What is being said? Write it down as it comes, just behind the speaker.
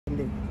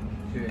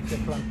Este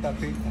planta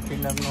aquí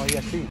no hay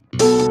así.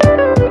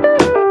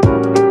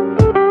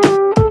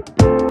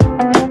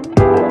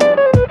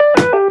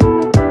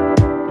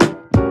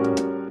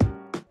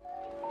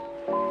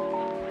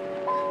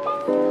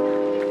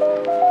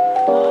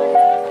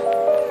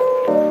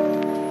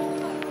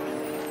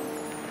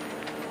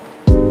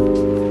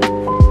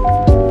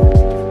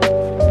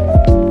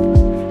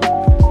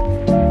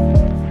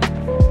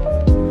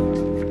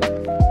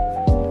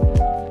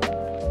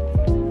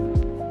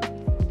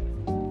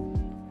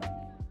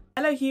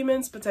 Hello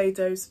humans,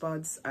 potatoes,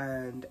 spuds,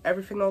 and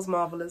everything else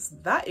marvellous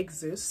that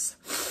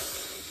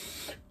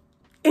exists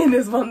in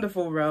this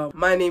wonderful realm.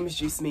 My name is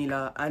Juice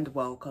Mila and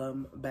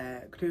welcome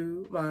back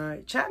to my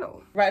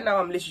channel. Right now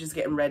I'm literally just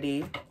getting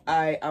ready.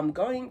 I am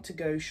going to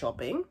go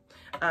shopping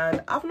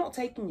and I've not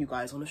taken you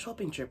guys on a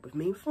shopping trip with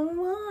me for a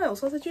while.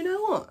 So I said, you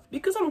know what?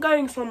 Because I'm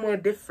going somewhere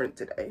different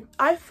today,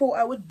 I thought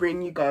I would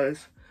bring you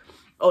guys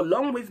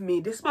along with me.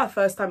 This is my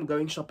first time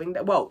going shopping.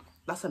 Well,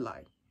 that's a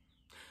lie.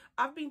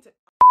 I've been to...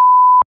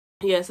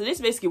 Yeah, so this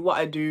is basically what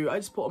I do. I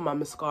just put on my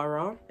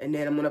mascara and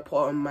then I'm gonna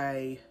put on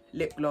my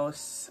lip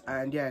gloss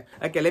and yeah.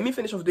 Okay, let me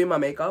finish off doing my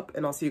makeup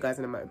and I'll see you guys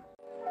in a moment.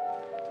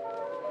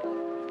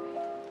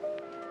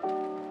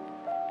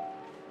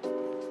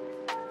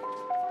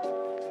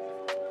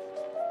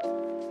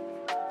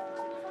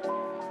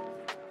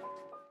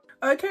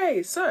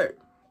 Okay, so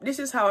this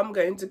is how I'm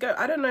going to go.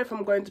 I don't know if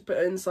I'm going to put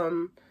in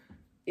some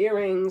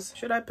earrings.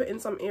 Should I put in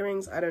some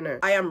earrings? I don't know.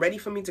 I am ready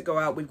for me to go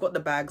out. We've got the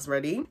bags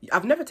ready.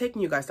 I've never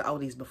taken you guys to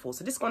Aldi's before,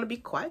 so this is going to be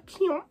quite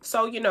cute.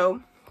 So, you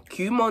know,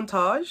 cue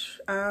montage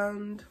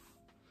and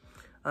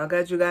I'll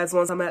catch you guys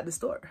once I'm at the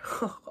store.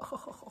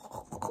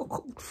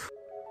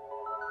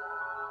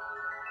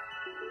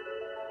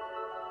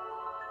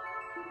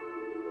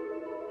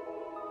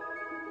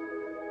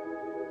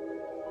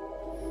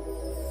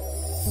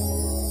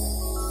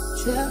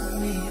 Tell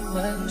me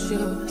what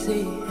you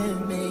see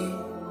in me.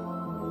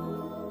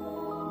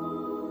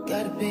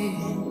 Gotta be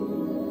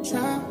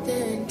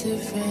something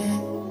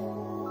different.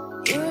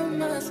 You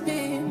must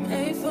be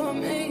made for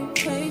me.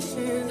 Patience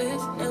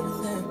is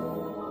nothing.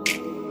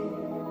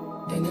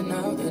 In and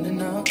out, in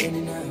and out, in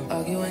and out.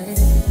 Arguing,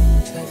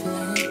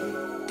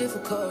 trifling,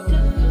 difficult.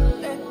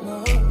 Let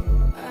go.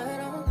 I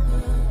don't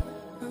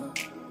know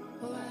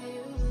why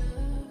you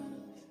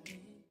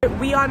love me.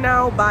 We are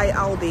now by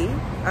Aldi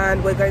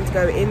and we're going to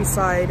go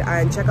inside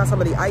and check out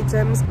some of the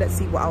items. Let's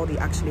see what Aldi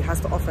actually has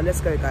to offer. Let's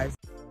go, guys.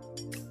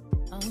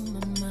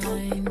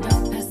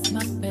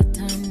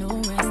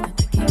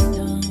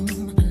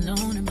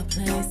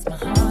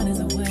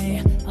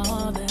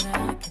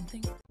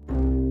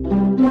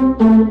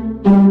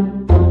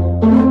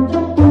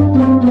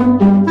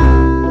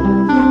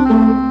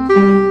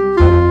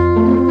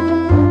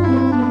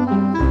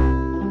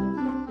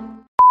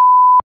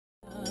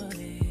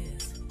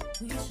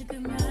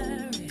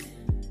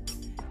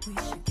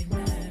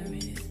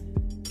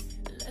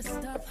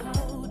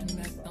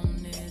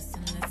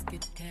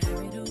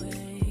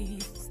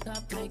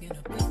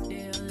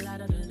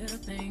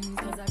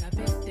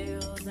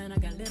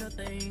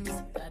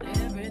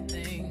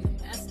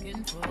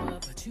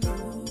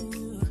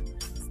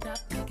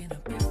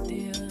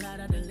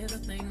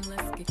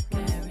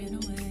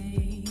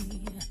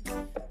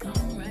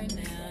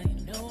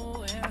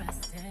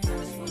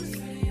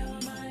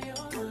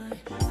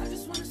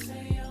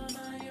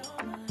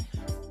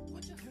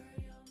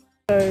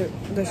 So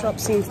the shop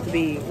seems to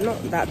be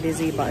not that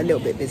busy, but a little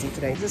bit busy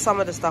today. This is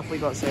some of the stuff we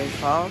got so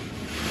far.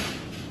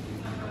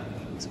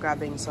 Just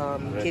grabbing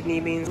some kidney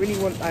beans.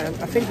 Really want, I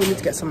think we need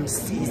to get some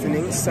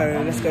seasonings,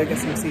 so let's go get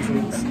some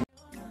seasonings.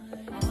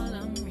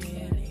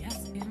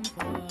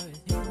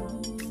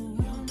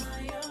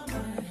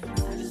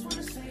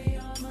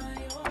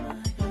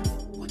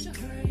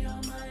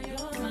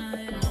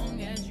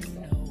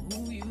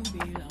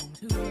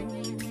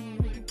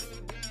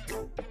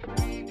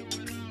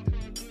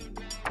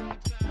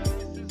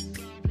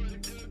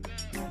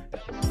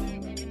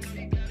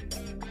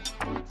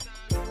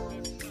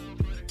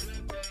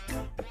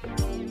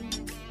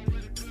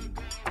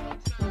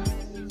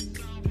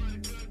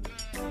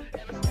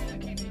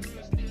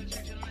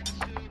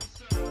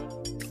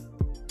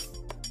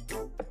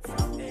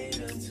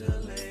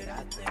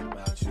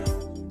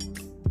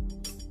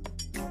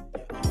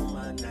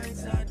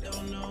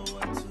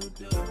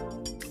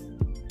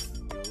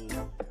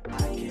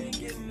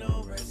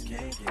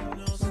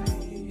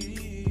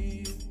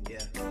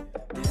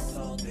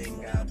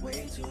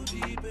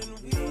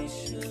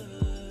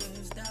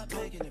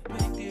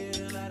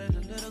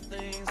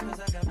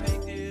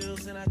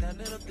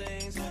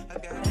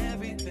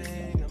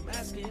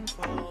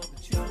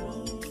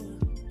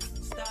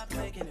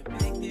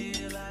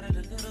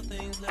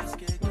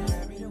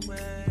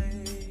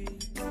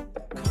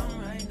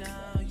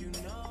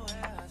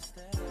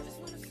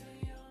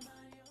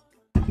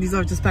 These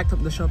have just packed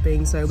up the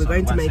shopping, so we're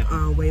going to make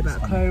our way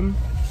back home.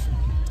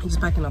 I'm just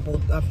packing up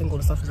all, I think all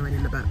the stuff is already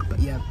in the back, but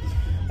yeah.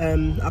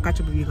 I'll catch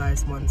up with you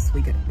guys once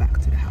we get back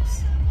to the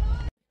house.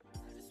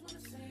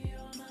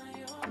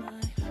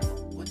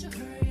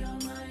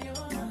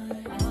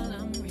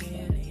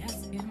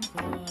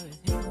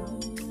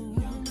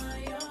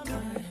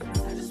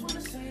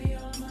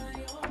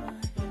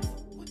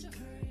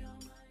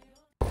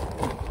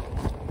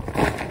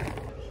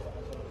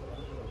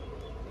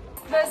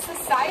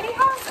 Society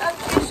House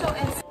official.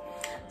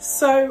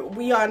 So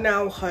we are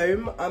now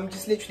home. I'm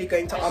just literally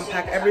going to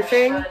unpack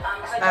everything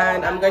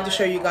and I'm going to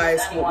show you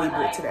guys what we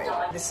bought today.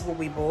 This is what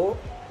we bought.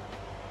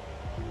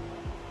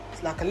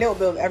 It's like a little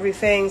bit of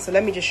everything. So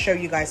let me just show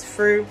you guys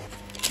through.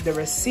 The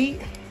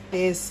receipt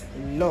is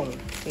long.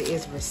 It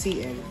is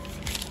receipting.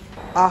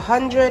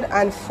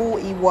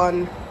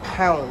 £141.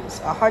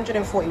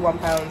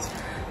 £141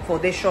 for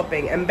this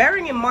shopping. And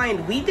bearing in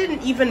mind, we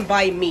didn't even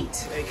buy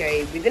meat,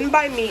 okay? We didn't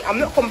buy meat. I'm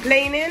not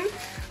complaining.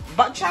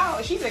 But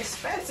child, she's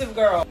expensive,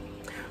 girl.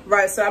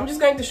 Right, so I'm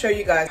just going to show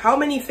you guys how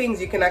many things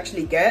you can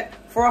actually get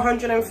for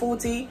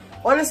 140.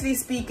 Honestly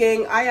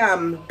speaking, I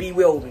am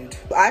bewildered.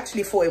 I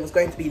actually thought it was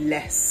going to be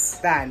less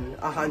than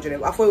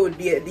 100. I thought it would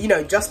be, you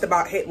know, just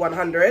about hit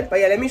 100.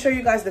 But yeah, let me show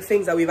you guys the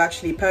things that we've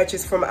actually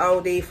purchased from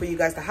Aldi for you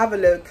guys to have a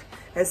look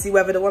and see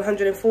whether the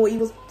 140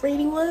 was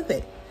really worth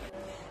it.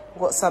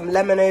 We've got some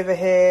lemon over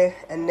here,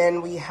 and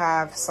then we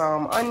have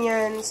some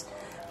onions.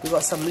 We've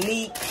got some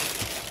leek.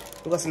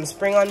 We've got some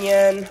spring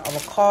onion,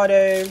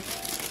 avocado,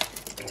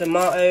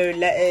 tomato,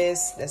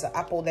 lettuce. There's an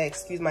apple there,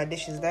 excuse my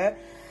dishes there.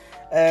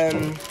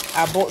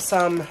 I bought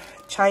some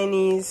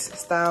Chinese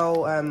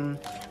style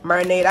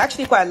marinade. I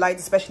actually quite liked,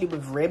 especially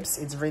with ribs.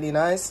 It's really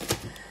nice.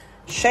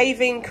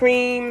 Shaving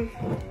cream,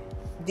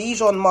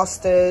 Dijon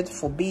mustard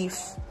for beef.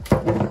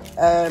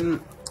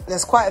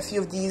 There's quite a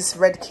few of these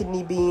red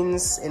kidney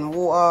beans in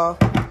water.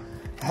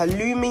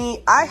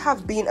 Halloumi. I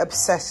have been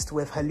obsessed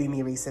with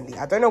halloumi recently.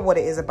 I don't know what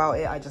it is about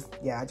it. I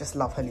just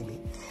love halloumi.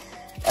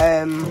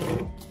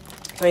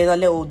 There's a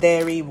little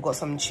dairy. We've got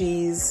some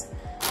cheese,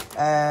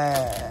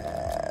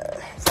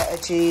 feta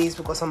cheese.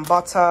 We've got some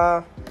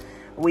butter.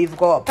 We've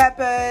got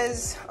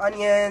peppers,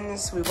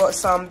 onions. We've got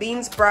some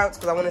bean sprouts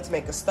because I wanted to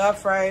make a stir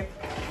fry.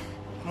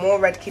 More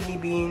red kidney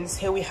beans.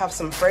 Here we have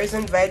some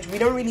frozen veg. We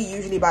don't really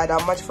usually buy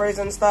that much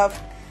frozen stuff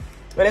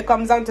when it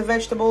comes down to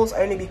vegetables,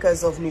 only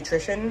because of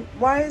nutrition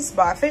wise.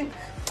 But I think,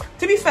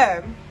 to be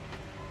fair,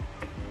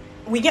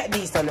 we get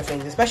these kind of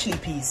things, especially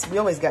peas. We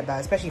always get that,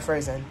 especially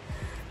frozen.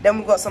 Then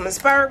we've got some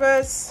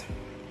asparagus.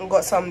 We've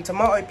got some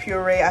tomato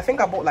puree. I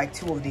think I bought like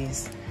 2 of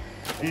these.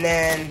 And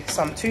then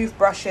some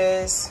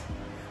toothbrushes.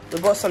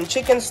 We've got some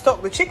chicken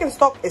stock. The chicken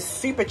stock is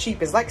super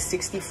cheap. It's like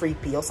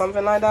 63p or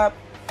something like that.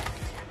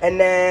 And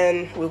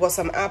then we've got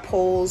some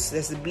apples.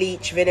 There's the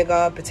bleach,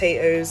 vinegar,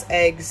 potatoes,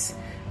 eggs.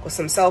 Got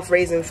some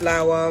self-raising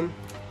flour.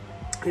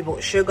 We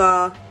bought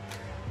sugar.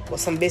 Got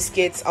some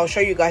biscuits. I'll show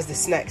you guys the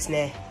snacks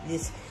now.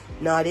 This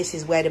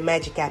is where the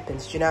magic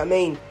happens. Do you know what I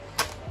mean?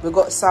 We've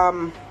got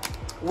some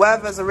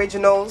Werther's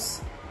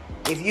Originals.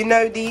 If you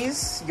know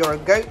these, you're a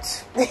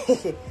goat.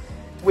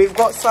 We've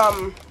got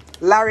some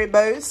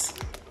Laribo's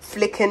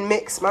Flick and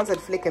Mix. Man said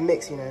Flick and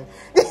Mix, you know.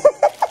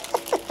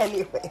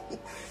 Anyway.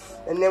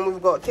 And then we've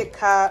got Kit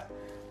Kat,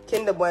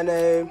 Kinder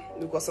Bueno.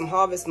 We've got some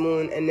Harvest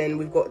Moon. And then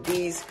we've got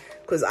these,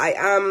 because I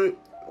am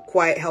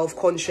quite health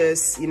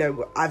conscious. You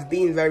know, I've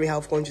been very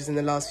health conscious in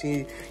the last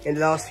few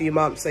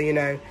months. So, you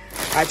know,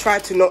 I try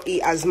to not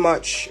eat as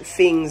much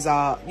things,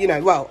 you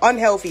know, well,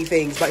 unhealthy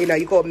things, but you know,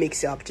 you got to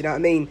mix it up. Do you know what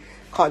I mean?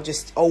 Can't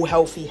just, oh,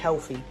 healthy.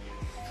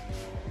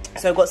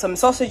 So I've got some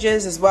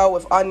sausages as well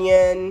with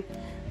onion,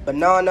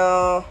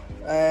 banana.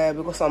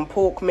 We've got some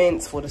pork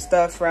mince for the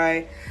stir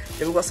fry.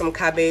 Then we've got some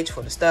cabbage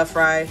for the stir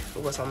fry.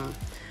 We've got some,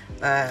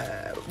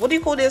 what do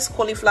you call this?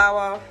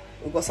 Cauliflower.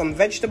 We've got some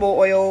vegetable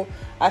oil.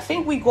 I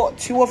think we got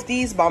 2 of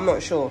these, but I'm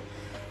not sure.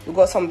 We've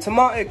got some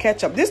tomato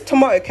ketchup. This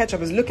tomato ketchup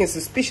is looking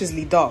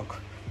suspiciously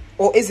dark.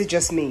 Or is it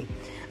just me?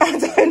 I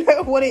don't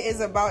know what it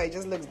is about. It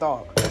just looks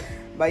dark.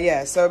 But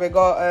yeah, so we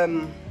got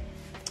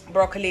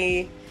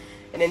broccoli.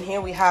 And then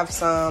here we have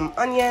some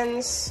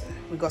onions.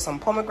 We got some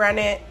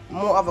pomegranate,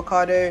 more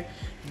avocado,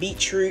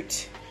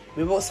 beetroot.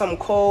 We bought some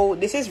coal.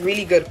 This is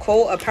really good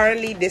coal.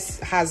 Apparently this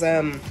has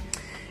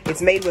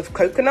it's made with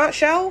coconut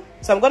shell.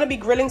 So I'm gonna be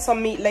grilling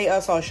some meat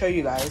later, so I'll show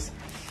you guys.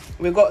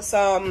 We've got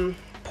some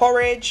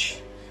porridge.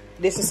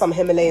 This is some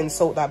Himalayan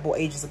salt that I bought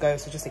ages ago,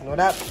 so just ignore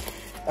that.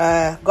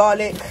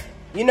 Garlic.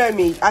 You know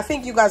me. I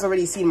think you guys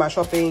already seen my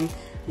shopping.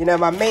 You know,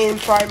 my main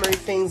primary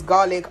things,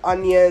 garlic,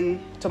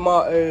 onion,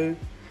 tomato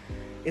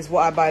is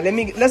what I buy.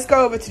 Let's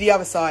go over to the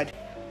other side.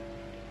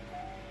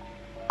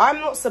 I'm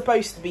not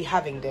supposed to be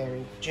having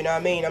dairy. Do you know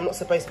what I mean? I'm not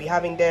supposed to be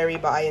having dairy,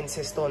 but I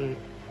insist on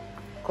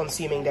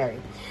consuming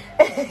dairy.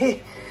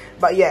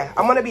 But yeah,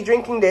 I'm gonna be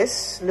drinking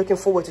this. Looking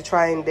forward to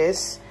trying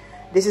this.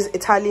 This is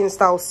Italian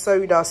style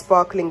soda,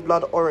 sparkling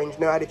blood orange,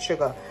 no added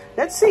sugar.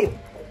 Let's see.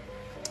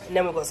 And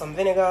then we've got some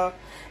vinegar.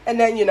 And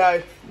then, you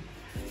know,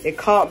 it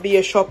can't be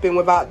a shopping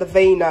without the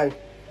vino.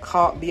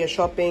 Can't be a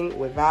shopping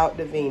without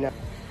the vino.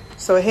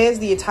 So here's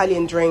the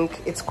Italian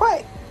drink. It's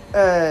quite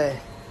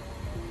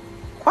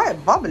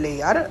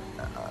bubbly.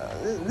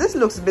 This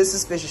looks a bit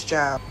suspicious,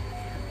 child.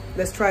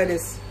 Let's try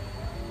this.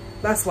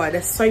 That's why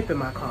there's soap in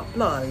my cup.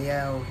 Bloody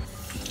hell.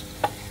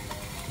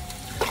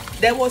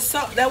 There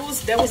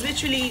was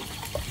literally,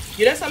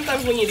 you know,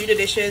 sometimes when you do the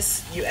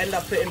dishes, you end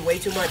up putting way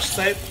too much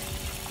soap.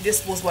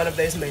 This was one of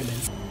those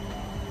moments.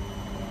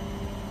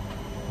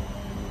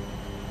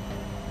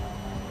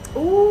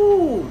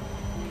 Ooh,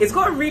 It's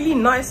got a really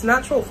nice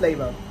natural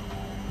flavour.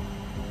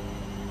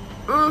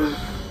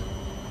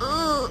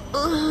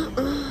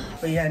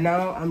 But yeah,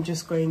 now I'm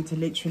just going to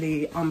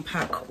literally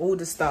unpack all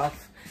the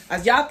stuff.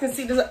 As y'all can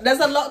see, there's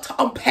a lot to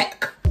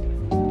unpack.